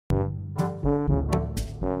So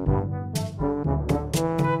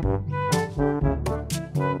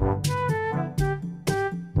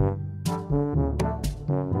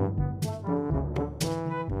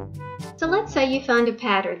let's say you find a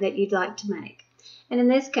pattern that you'd like to make. And in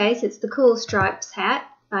this case, it's the Cool Stripes hat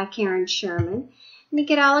by Karen Sherman. And you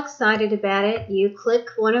get all excited about it. You click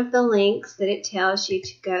one of the links that it tells you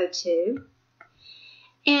to go to.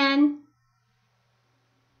 And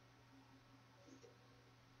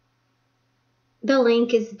the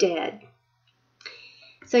link is dead.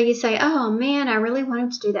 So you say, oh man, I really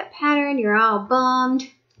wanted to do that pattern. You're all bummed.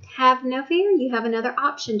 Have no fear. You have another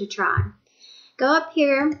option to try. Go up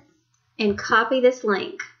here and copy this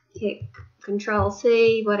link. Hit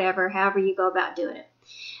Control-C, whatever, however you go about doing it.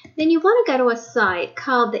 Then you want to go to a site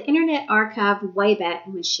called the Internet Archive Wayback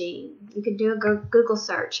Machine. You could do a Google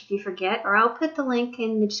search if you forget, or I'll put the link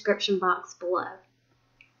in the description box below.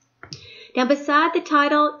 Now beside the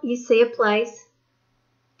title, you see a place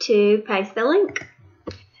to paste the link.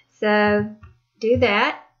 So do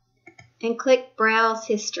that and click Browse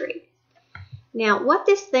History. Now what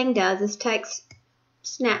this thing does is takes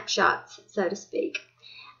snapshots, so to speak,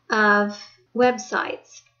 of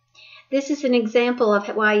websites. This is an example of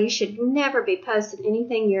why you should never be posting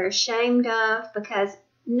anything you're ashamed of, because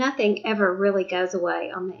nothing ever really goes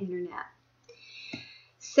away on the internet.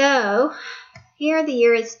 So here the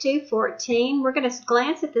year is 2014. We're going to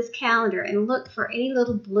glance at this calendar and look for any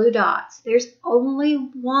little blue dots. There's only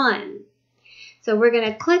one. So we're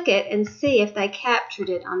going to click it and see if they captured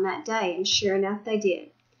it on that day, and sure enough they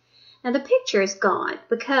did. Now the picture is gone,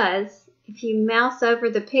 because if you mouse over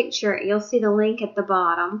the picture, you'll see the link at the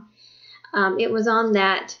bottom. It was on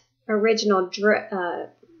that original, I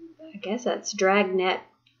guess that's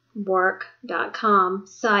dragnetwork.com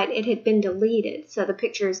site. It had been deleted, so the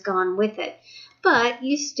picture is gone with it. But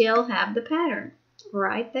you still have the pattern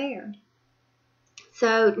right there.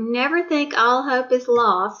 So never think all hope is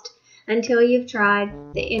lost until you've tried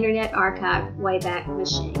the Internet Archive Wayback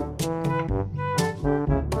Machine.